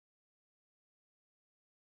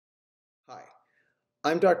Hi,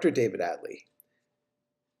 I'm Dr. David Adley.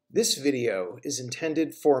 This video is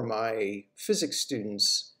intended for my physics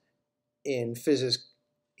students in Physics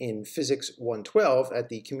 112 at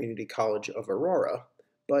the Community College of Aurora,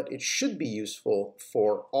 but it should be useful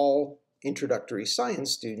for all introductory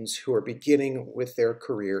science students who are beginning with their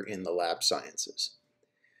career in the lab sciences.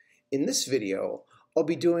 In this video, I'll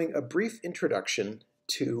be doing a brief introduction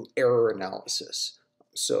to error analysis.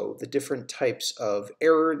 So the different types of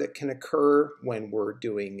error that can occur when we're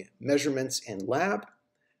doing measurements in lab,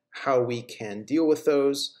 how we can deal with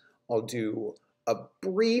those. I'll do a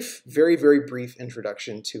brief, very brief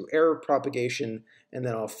introduction to error propagation, and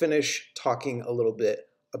then I'll finish talking a little bit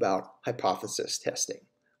about hypothesis testing.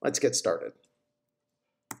 Let's get started.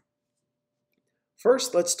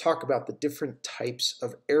 First, let's talk about the different types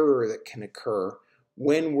of error that can occur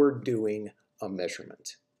when we're doing a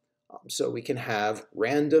measurement. So we can have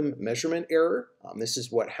random measurement error. This is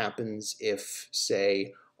what happens if,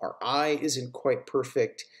 say, our eye isn't quite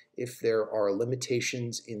perfect, if there are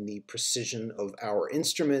limitations in the precision of our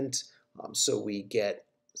instrument. So we get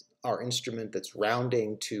our instrument that's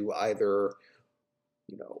rounding to either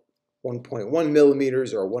 1.1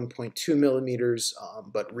 millimeters or 1.2 millimeters,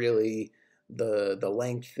 but really the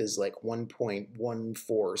length is like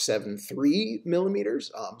 1.1473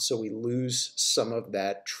 millimeters. So we lose some of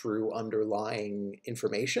that true underlying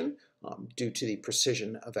information due to the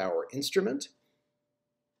precision of our instrument.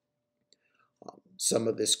 Some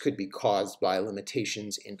of this could be caused by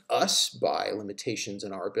limitations in us, by limitations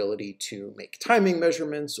in our ability to make timing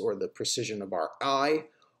measurements or the precision of our eye.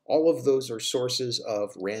 All of those are sources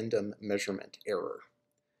of random measurement error.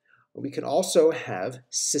 We can also have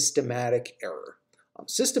systematic error.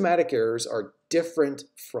 Systematic errors are different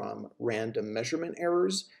from random measurement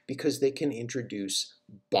errors because they can introduce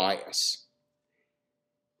bias.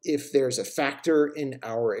 If there's a factor in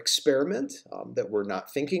our experiment that we're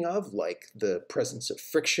not thinking of, like the presence of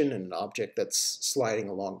friction in an object that's sliding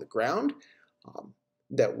along the ground,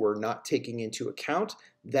 that we're not taking into account,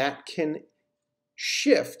 that can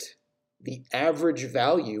shift the average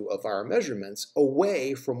value of our measurements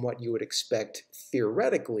away from what you would expect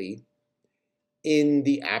theoretically in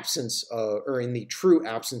the absence of, or in the true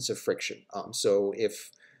absence of friction. So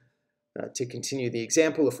if, to continue the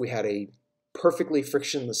example, if we had a perfectly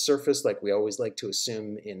frictionless surface like we always like to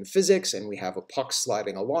assume in physics and we have a puck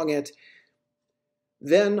sliding along it,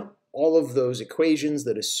 then all of those equations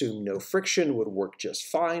that assume no friction would work just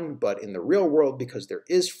fine. But in the real world, because there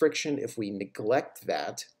is friction, if we neglect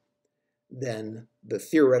that, then the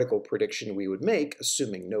theoretical prediction we would make,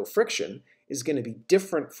 assuming no friction, is going to be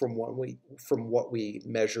different from what we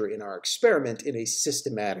measure in our experiment in a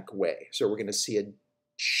systematic way. So we're going to see a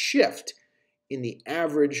shift in the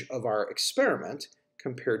average of our experiment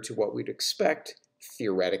compared to what we'd expect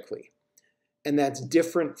theoretically. And that's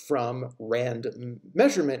different from random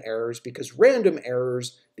measurement errors, because random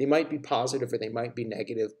errors, they might be positive or they might be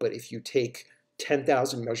negative, but if you take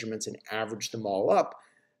 10,000 measurements and average them all up,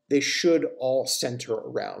 they should all center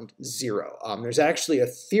around 0. There's actually a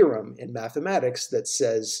theorem in mathematics that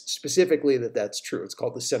says specifically that that's true. It's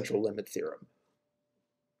called the central limit theorem.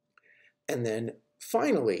 And then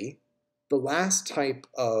finally, the last type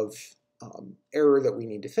of error that we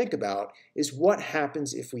need to think about is what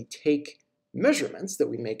happens if we take measurements that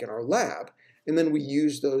we make in our lab and then we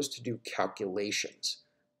use those to do calculations.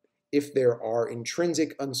 If there are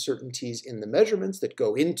intrinsic uncertainties in the measurements that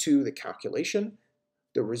go into the calculation,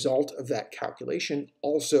 the result of that calculation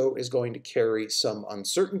also is going to carry some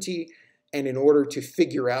uncertainty, and in order to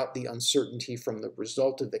figure out the uncertainty from the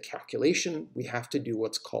result of the calculation, we have to do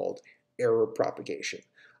what's called error propagation.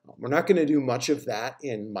 We're not going to do much of that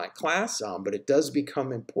in my class, but it does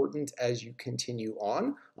become important as you continue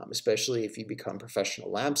on, especially if you become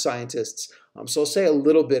professional lab scientists. So I'll say a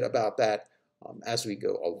little bit about that as we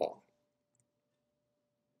go along.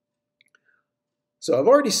 So I've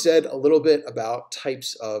already said a little bit about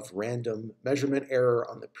types of random measurement error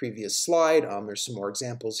on the previous slide. There's some more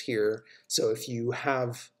examples here. So if you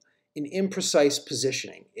have an imprecise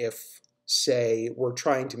positioning, if, say, we're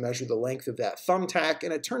trying to measure the length of that thumbtack,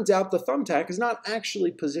 and it turns out the thumbtack is not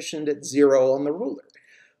actually positioned at 0 on the ruler.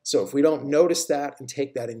 So if we don't notice that and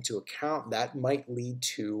take that into account, that might lead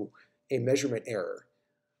to a measurement error.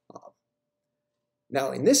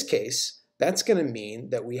 Now in this case, that's going to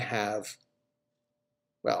mean that we have,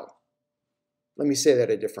 well, let me say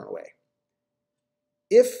that a different way.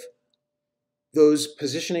 If those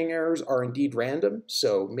positioning errors are indeed random,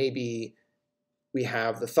 so maybe we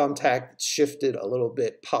have the thumbtack that's shifted a little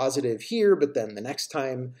bit positive here, but then the next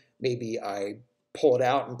time maybe I pull it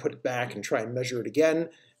out and put it back and try and measure it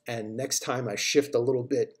again, and next time I shift a little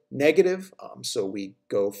bit negative, so we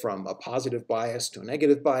go from a positive bias to a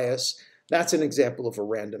negative bias, that's an example of a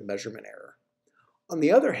random measurement error. On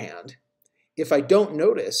the other hand, if I don't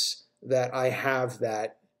notice that I have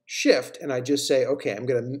that shift and I just say, okay, I'm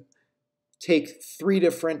going to take 3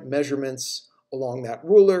 different measurements along that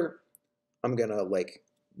ruler, I'm going to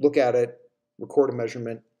look at it, record a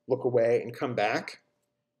measurement, look away, and come back.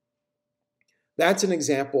 That's an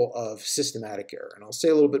example of systematic error, and I'll say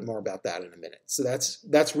a little bit more about that in a minute. So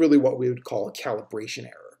that's really what we would call a calibration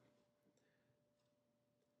error.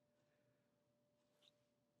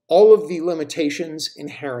 All of the limitations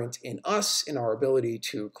inherent in us, in our ability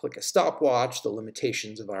to click a stopwatch, the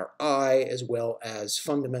limitations of our eye, as well as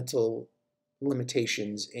fundamental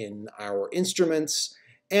limitations in our instruments,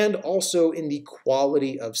 and also in the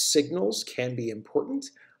quality of signals can be important.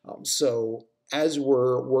 So as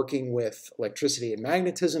we're working with electricity and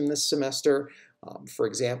magnetism this semester, for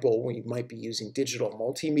example, we might be using digital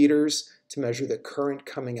multimeters to measure the current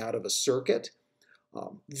coming out of a circuit.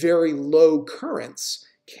 Very low currents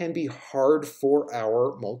can be hard for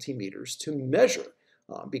our multimeters to measure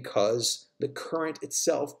because the current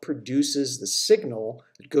itself produces the signal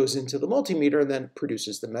that goes into the multimeter and then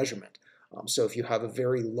produces the measurement. So if you have a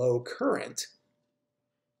very low current,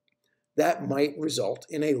 that might result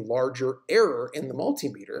in a larger error in the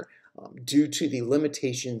multimeter due to the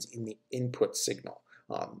limitations in the input signal.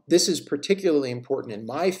 This is particularly important in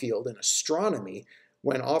my field, in astronomy,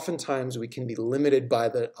 when oftentimes we can be limited by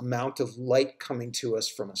the amount of light coming to us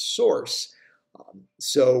from a source.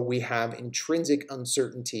 So we have intrinsic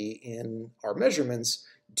uncertainty in our measurements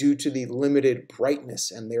due to the limited brightness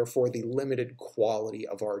and therefore the limited quality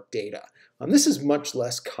of our data. This is much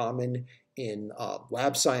less common in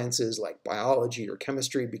lab sciences like biology or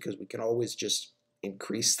chemistry because we can always just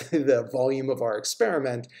increase the volume of our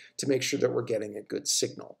experiment to make sure that we're getting a good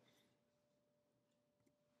signal.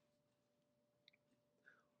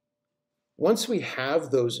 Once we have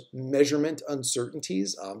those measurement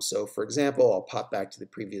uncertainties, so for example, I'll pop back to the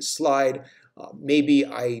previous slide, maybe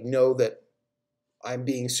I know that I'm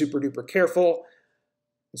being super duper careful,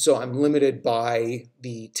 so I'm limited by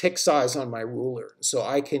the tick size on my ruler. So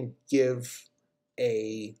I can give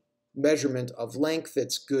a measurement of length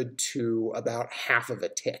that's good to about half of a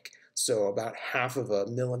tick, so about half of a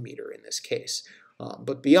millimeter in this case.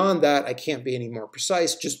 But beyond that, I can't be any more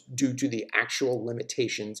precise just due to the actual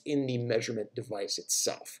limitations in the measurement device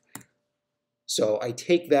itself. So I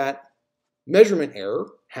take that measurement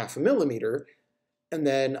error, half a millimeter, and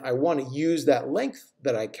then I want to use that length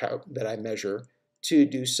that I measure to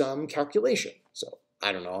do some calculation. So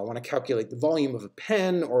I don't know, I want to calculate the volume of a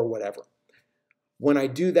pen or whatever. When I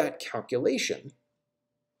do that calculation,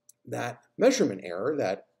 that measurement error,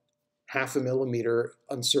 that half a millimeter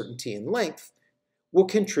uncertainty in length, will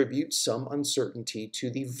contribute some uncertainty to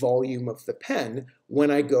the volume of the pen when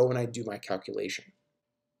I go and I do my calculation.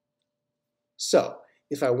 So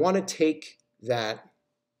if I want to take that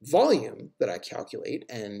volume that I calculate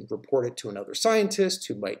and report it to another scientist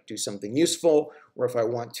who might do something useful, or if I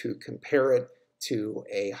want to compare it to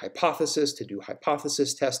a hypothesis, to do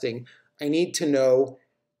hypothesis testing, I need to know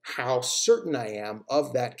how certain I am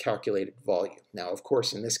of that calculated volume. Now, of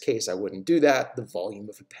course, in this case, I wouldn't do that. The volume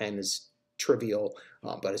of a pen is trivial,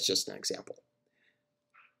 but it's just an example.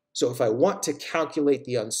 So if I want to calculate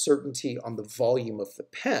the uncertainty on the volume of the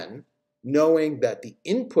pen, knowing that the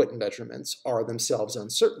input measurements are themselves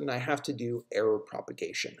uncertain, I have to do error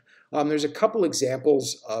propagation. There's a couple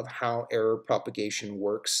examples of how error propagation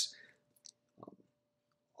works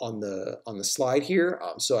on the slide here.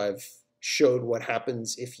 So I've showed what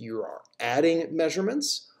happens if you are adding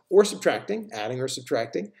measurements or subtracting, adding or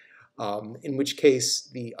subtracting, in which case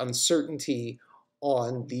the uncertainty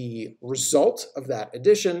on the result of that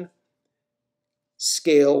addition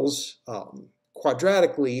scales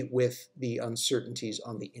quadratically with the uncertainties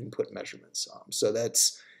on the input measurements. So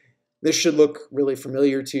this should look really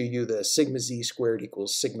familiar to you. The sigma z squared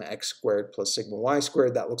equals sigma x squared plus sigma y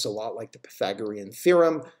squared. That looks a lot like the Pythagorean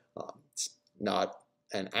theorem. It's not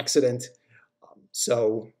an accident.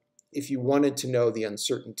 So if you wanted to know the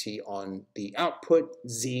uncertainty on the output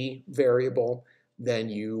z variable, then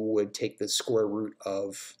you would take the square root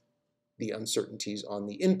of the uncertainties on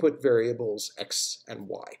the input variables x and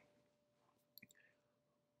y.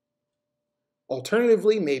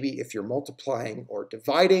 Alternatively, maybe if you're multiplying or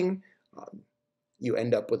dividing, you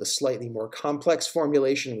end up with a slightly more complex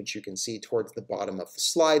formulation, which you can see towards the bottom of the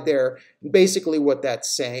slide there. And basically what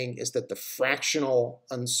that's saying is that the fractional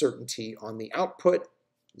uncertainty on the output,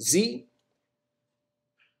 z,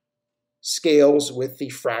 scales with the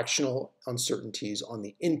fractional uncertainties on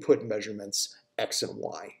the input measurements, X and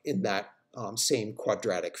Y in that same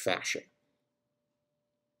quadratic fashion.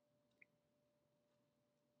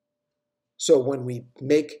 So when we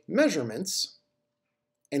make measurements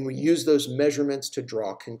and we use those measurements to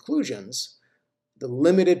draw conclusions, the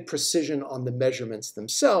limited precision on the measurements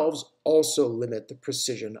themselves also limit the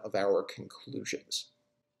precision of our conclusions.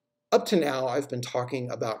 Up to now, I've been talking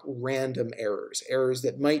about random errors, errors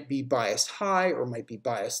that might be biased high or might be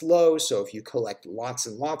biased low. So if you collect lots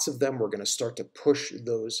and lots of them, we're going to start to push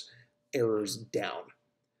those errors down.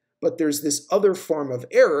 But there's this other form of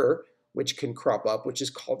error which can crop up, which is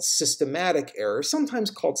called systematic error,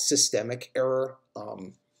 sometimes called systemic error.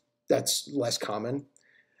 That's less common.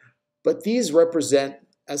 But these represent,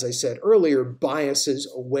 as I said earlier,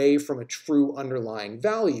 biases away from a true underlying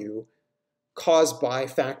value caused by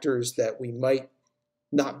factors that we might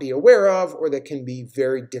not be aware of or that can be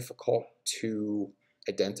very difficult to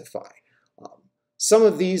identify. Some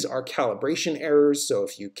of these are calibration errors, so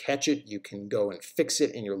if you catch it, you can go and fix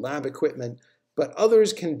it in your lab equipment, but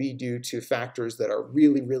others can be due to factors that are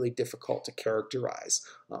really, really difficult to characterize.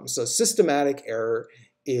 So systematic error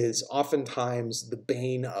is oftentimes the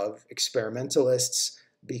bane of experimentalists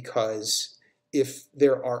because if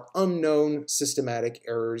there are unknown systematic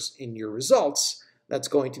errors in your results, that's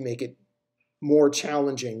going to make it more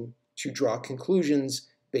challenging to draw conclusions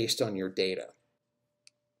based on your data.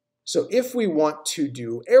 So if we want to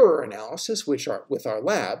do error analysis, with our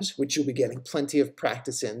labs, which you'll be getting plenty of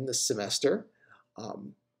practice in this semester,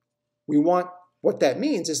 what that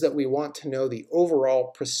means is that we want to know the overall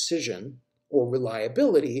precision or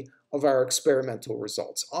reliability of our experimental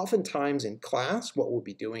results. Oftentimes in class, what we'll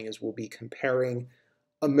be doing is we'll be comparing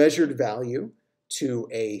a measured value to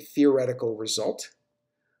a theoretical result.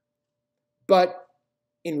 But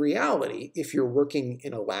in reality, if you're working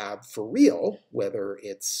in a lab for real, whether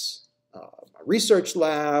it's a research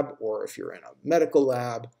lab or if you're in a medical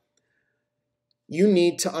lab, you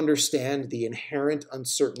need to understand the inherent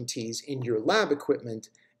uncertainties in your lab equipment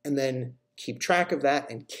and then keep track of that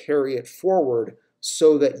and carry it forward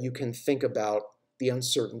so that you can think about the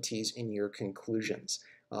uncertainties in your conclusions.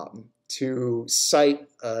 To cite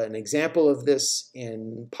an example of this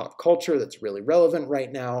in pop culture that's really relevant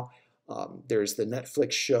right now, there's the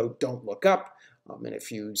Netflix show Don't Look Up. And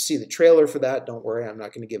if you see the trailer for that, don't worry, I'm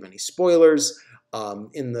not going to give any spoilers.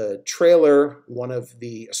 In the trailer, one of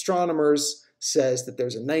the astronomers says that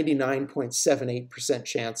there's a 99.78%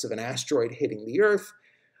 chance of an asteroid hitting the Earth.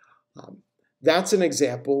 That's an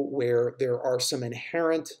example where there are some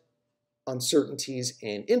inherent uncertainties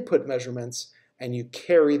in input measurements, and you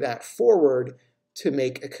carry that forward to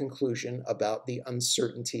make a conclusion about the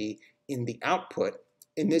uncertainty in the output,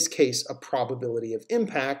 in this case, a probability of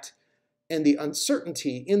impact, and the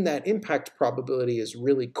uncertainty in that impact probability is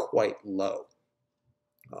really quite low.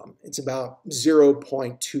 It's about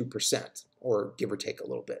 0.2%, or give or take a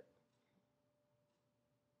little bit.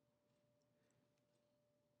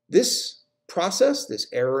 This process, this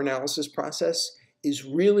error analysis process, is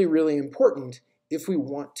really, really important if we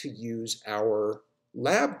want to use our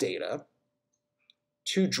lab data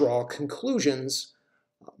to draw conclusions,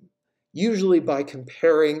 usually by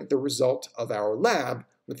comparing the result of our lab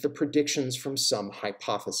with the predictions from some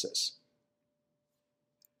hypothesis.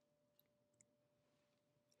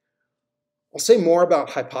 I'll say more about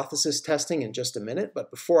hypothesis testing in just a minute,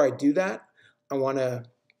 but before I do that, I want to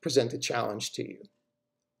present a challenge to you.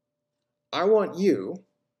 I want you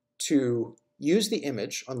to use the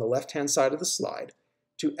image on the left-hand side of the slide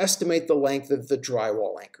to estimate the length of the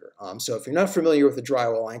drywall anchor. So if you're not familiar with the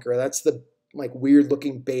drywall anchor, that's the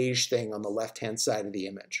weird-looking beige thing on the left-hand side of the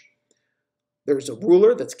image. There's a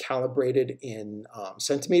ruler that's calibrated in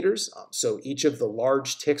centimeters. So each of the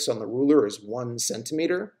large ticks on the ruler is 1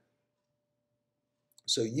 centimeter.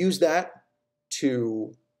 So use that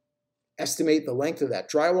to estimate the length of that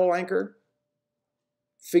drywall anchor,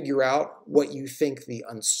 figure out what you think the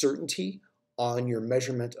uncertainty on your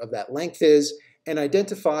measurement of that length is, and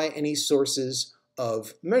identify any sources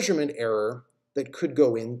of measurement error that could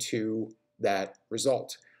go into that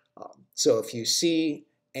result. So if you see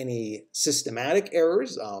any systematic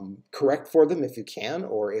errors, correct for them if you can,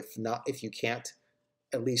 or if not, if you can't,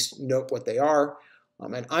 at least note what they are.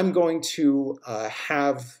 And I'm going to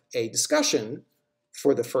have a discussion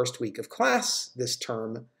for the first week of class this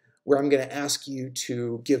term where I'm going to ask you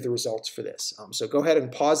to give the results for this. So go ahead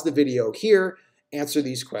and pause the video here, answer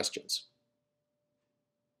these questions.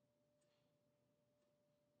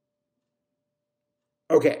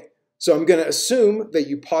 Okay, so I'm going to assume that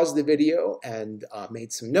you paused the video and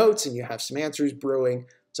made some notes and you have some answers brewing.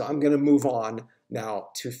 So I'm going to move on now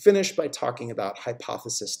to finish by talking about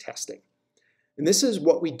hypothesis testing. And this is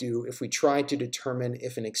what we do if we try to determine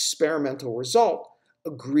if an experimental result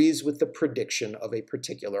agrees with the prediction of a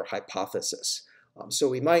particular hypothesis. So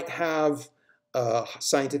we might have a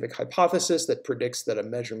scientific hypothesis that predicts that a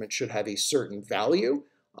measurement should have a certain value.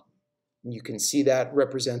 You can see that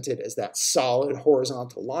represented as that solid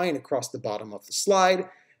horizontal line across the bottom of the slide.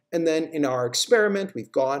 And then in our experiment,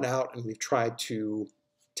 we've gone out and we've tried to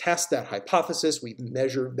test that hypothesis. We've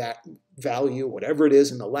measured that value, whatever it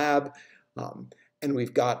is, in the lab, and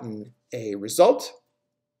we've gotten a result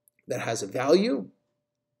that has a value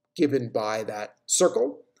given by that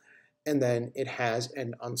circle, and then it has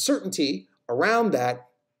an uncertainty around that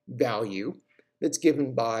value that's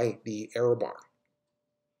given by the error bar.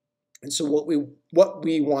 And so what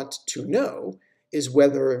we want to know is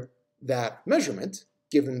whether that measurement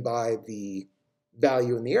given by the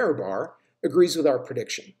value in the error bar agrees with our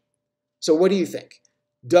prediction. So what do you think?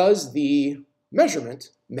 Does the measurement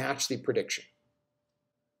match the prediction?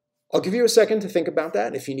 I'll give you a second to think about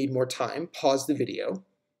that. If you need more time, pause the video.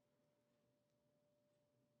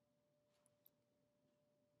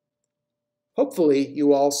 Hopefully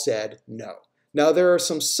you all said no. Now there are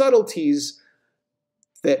some subtleties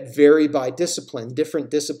that vary by discipline. Different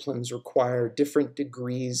disciplines require different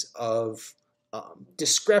degrees of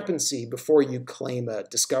discrepancy before you claim a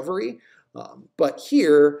discovery. But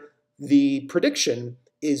here, the prediction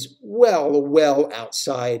is well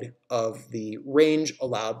outside of the range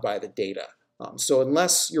allowed by the data. So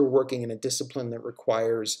unless you're working in a discipline that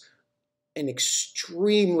requires an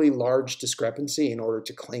extremely large discrepancy in order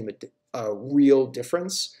to claim a real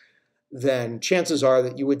difference, then chances are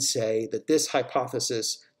that you would say that this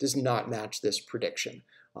hypothesis does not match this prediction.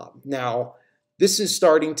 Now, this is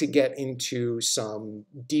starting to get into some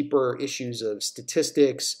deeper issues of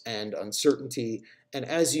statistics and uncertainty, and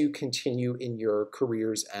as you continue in your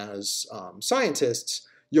careers as scientists,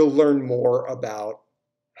 you'll learn more about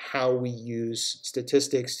how we use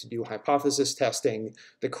statistics to do hypothesis testing,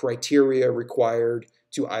 the criteria required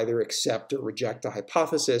to either accept or reject a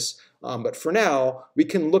hypothesis. But for now, we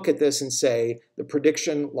can look at this and say the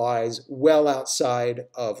prediction lies well outside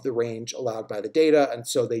of the range allowed by the data, and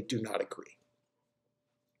so they do not agree.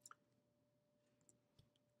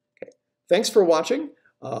 Okay. Thanks for watching.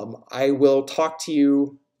 I will talk to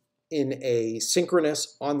you in a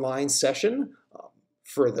synchronous online session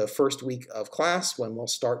for the first week of class, when we'll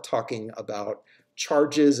start talking about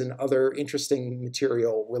charges and other interesting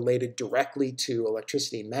material related directly to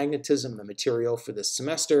electricity and magnetism, the material for this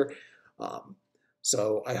semester.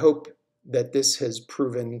 So I hope that this has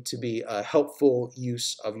proven to be a helpful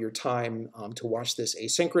use of your time to watch this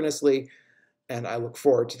asynchronously, and I look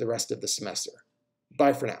forward to the rest of the semester.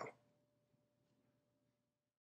 Bye for now.